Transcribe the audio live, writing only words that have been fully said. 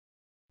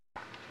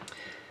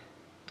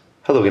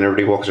Hello again,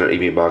 everybody. Welcome to our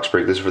AV box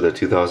break. This is for the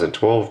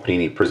 2012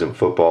 Panini Prizm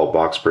Football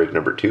box break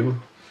number 2.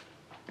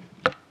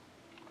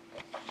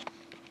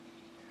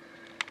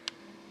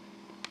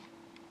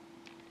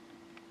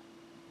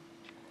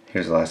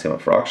 Here's the last game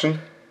up for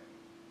auction.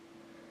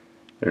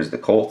 There's the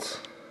Colts.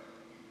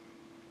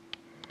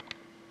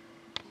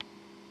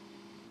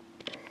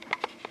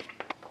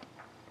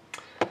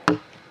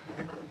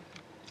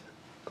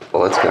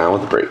 Well, let's get on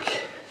with the break.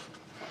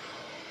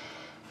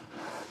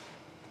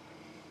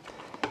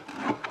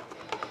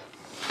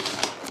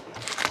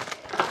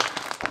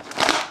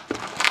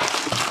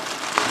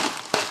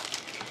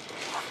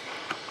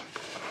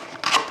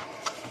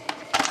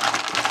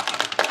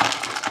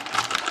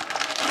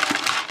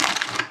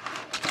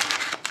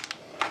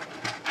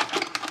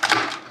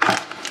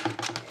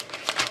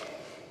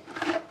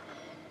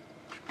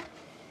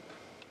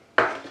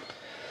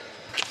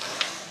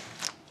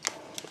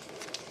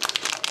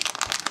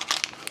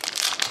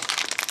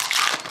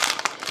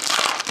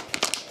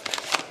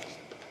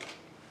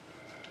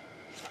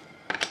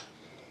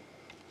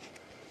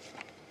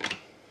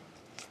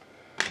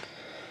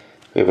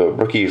 We have a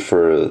rookie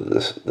for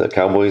the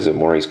Cowboys of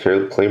Maurice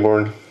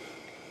Claiborne.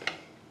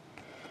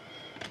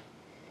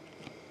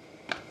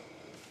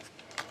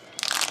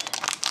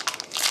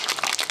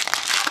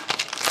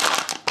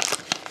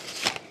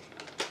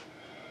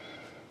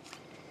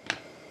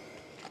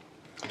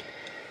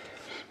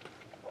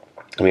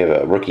 And we have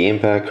a rookie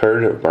impact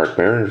card of Mark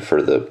Barron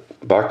for the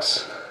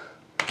Bucks.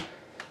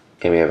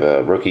 And we have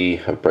a rookie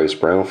of Bryce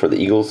Brown for the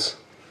Eagles.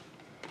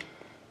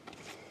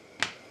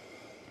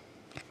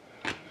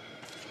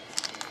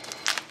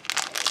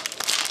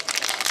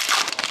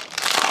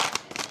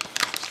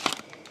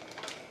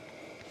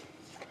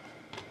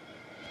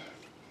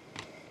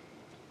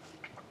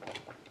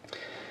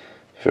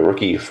 A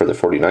rookie for the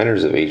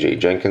 49ers of A.J.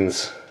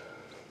 Jenkins.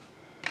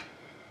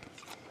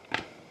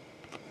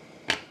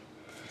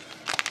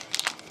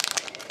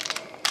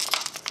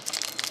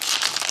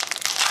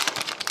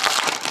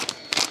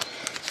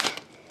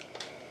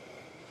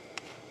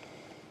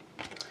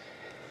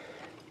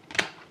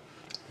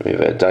 We have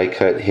a die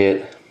cut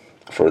hit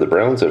for the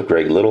Browns of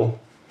Greg Little.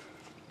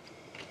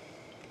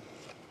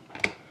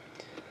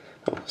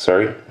 Oh,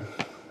 sorry.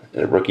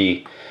 And a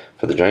rookie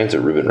for the Giants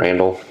of Ruben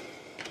Randall.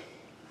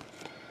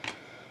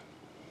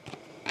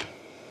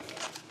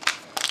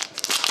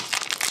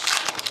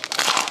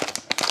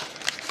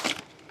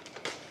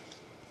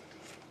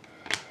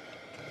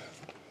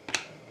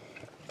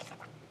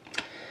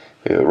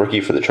 We have a rookie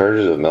for the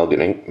Chargers of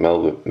Melvin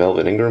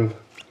Ingram.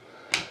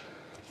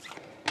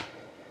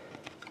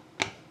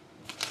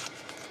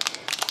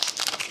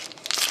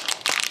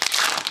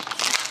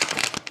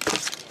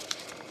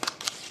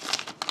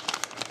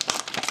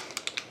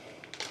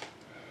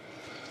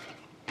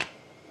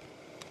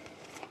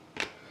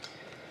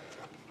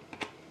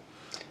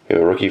 We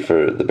have a rookie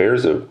for the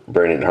Bears of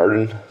Brandon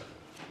Harden.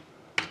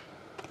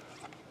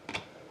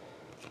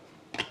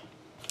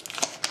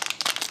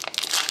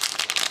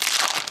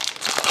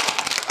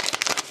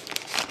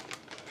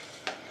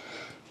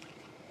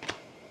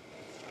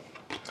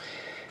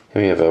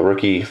 And we have a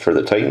rookie for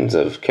the Titans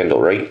of Kendall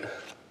Wright.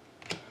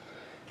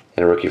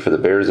 And a rookie for the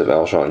Bears of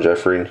Alshon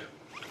Jeffrey.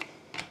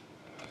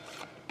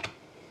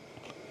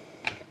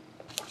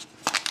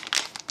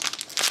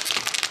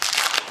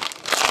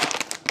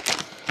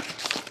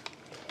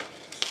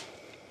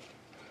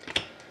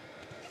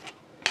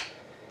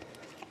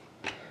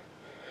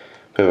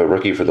 We have a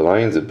rookie for the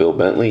Lions of Bill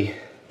Bentley.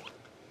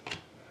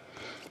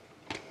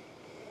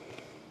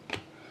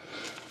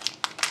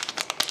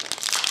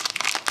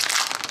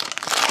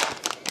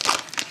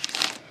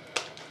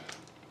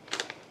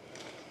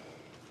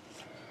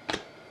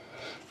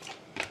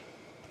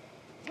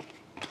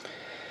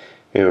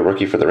 We have a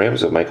rookie for the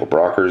Rams of Michael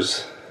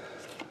Brockers.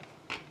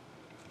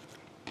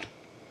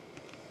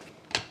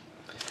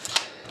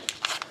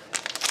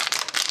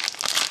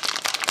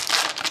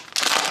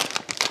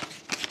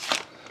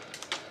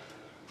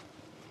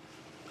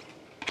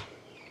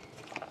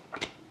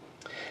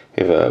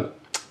 We have a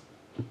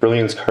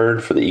Brilliance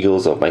card for the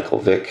Eagles of Michael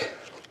Vick.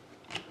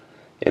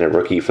 And a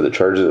rookie for the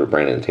Chargers of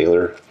Brandon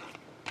Taylor.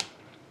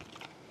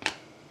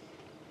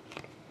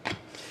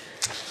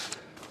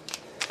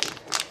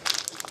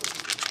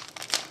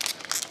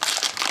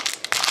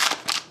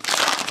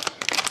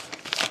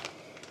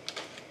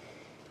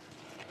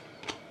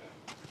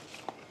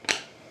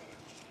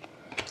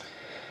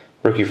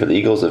 Rookie for the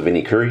Eagles of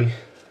Vinnie Curry.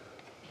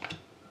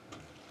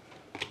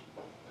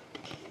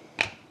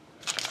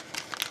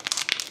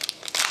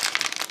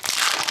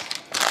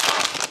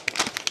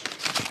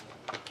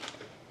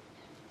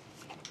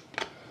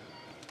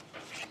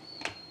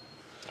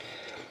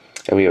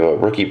 And we have a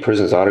rookie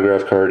Prizm's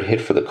autograph card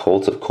hit for the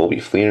Colts of Colby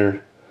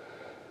Fleener.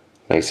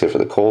 Nice hit for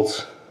the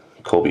Colts,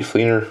 Colby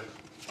Fleener.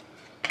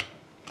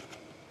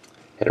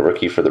 And a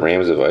rookie for the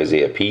Rams of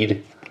Isaiah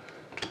Peed.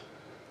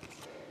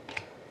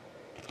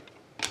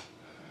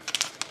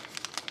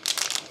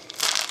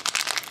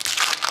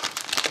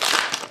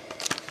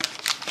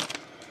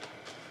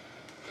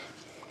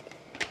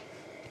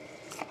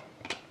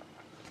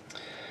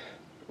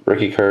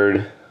 rookie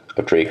card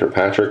of Drake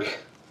Kirkpatrick.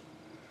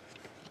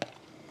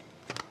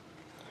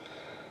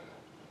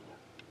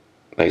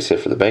 Nice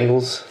hit for the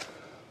Bengals.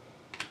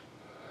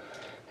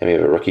 And we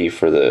have a rookie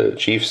for the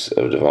Chiefs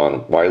of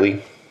Devon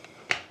Wiley.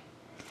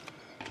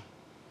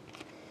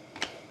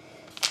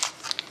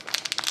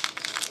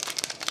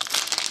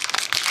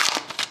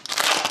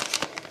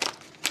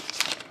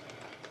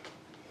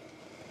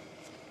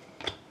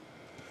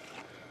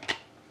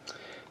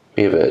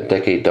 We have a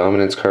Decade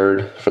Dominance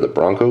card for the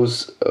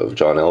Broncos of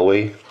John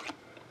Elway.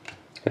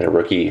 And a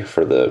rookie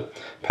for the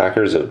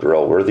Packers of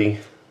Darrell Worthy.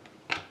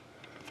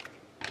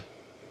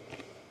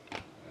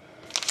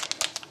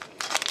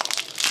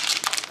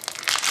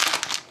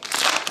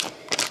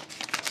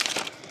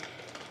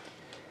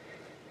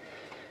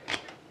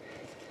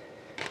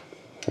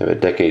 I have a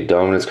Decade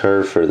Dominance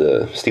card for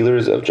the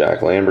Steelers of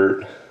Jack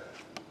Lambert.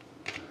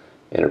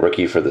 And a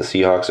rookie for the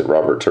Seahawks of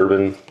Robert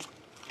Turbin.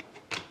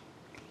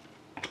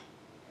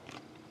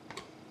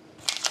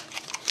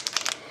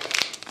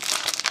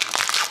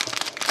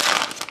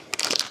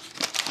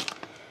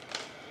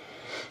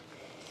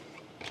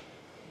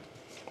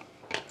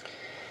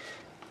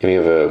 And we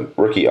have a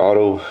rookie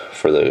auto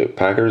for the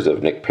Packers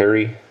of Nick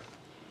Perry.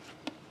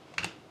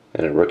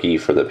 And a rookie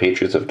for the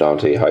Patriots of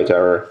Dante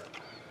Hightower.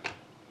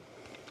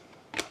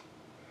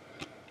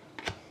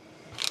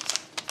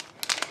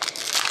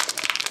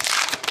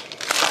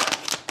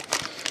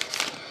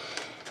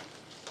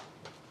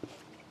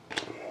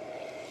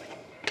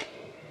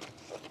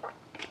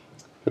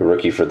 A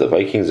rookie for the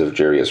Vikings of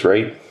Jarius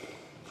Wright.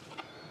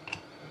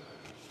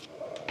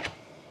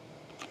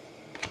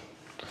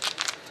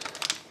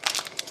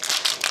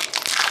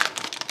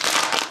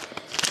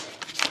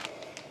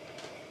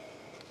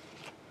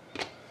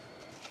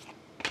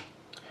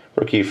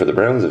 Rookie for the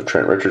Browns of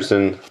Trent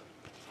Richardson.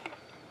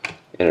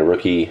 And a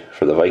rookie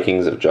for the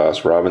Vikings of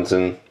Josh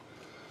Robinson.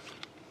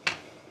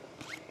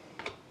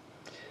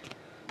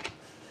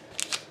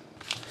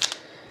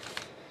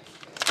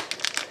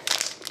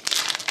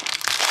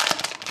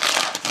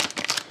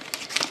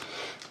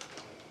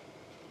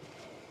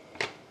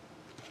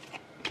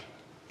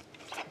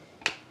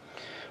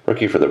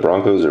 Rookie for the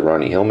Broncos of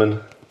Ronnie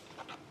Hillman.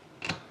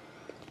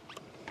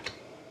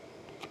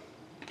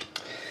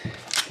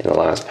 In the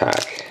last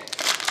pack.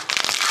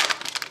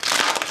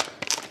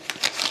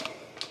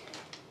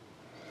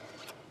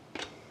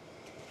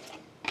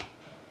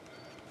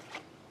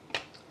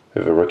 We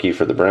have a rookie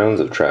for the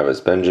Browns of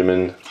Travis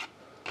Benjamin.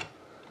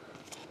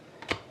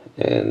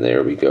 And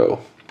there we go.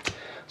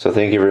 So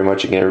thank you very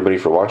much again, everybody,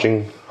 for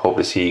watching. Hope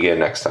to see you again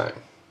next time.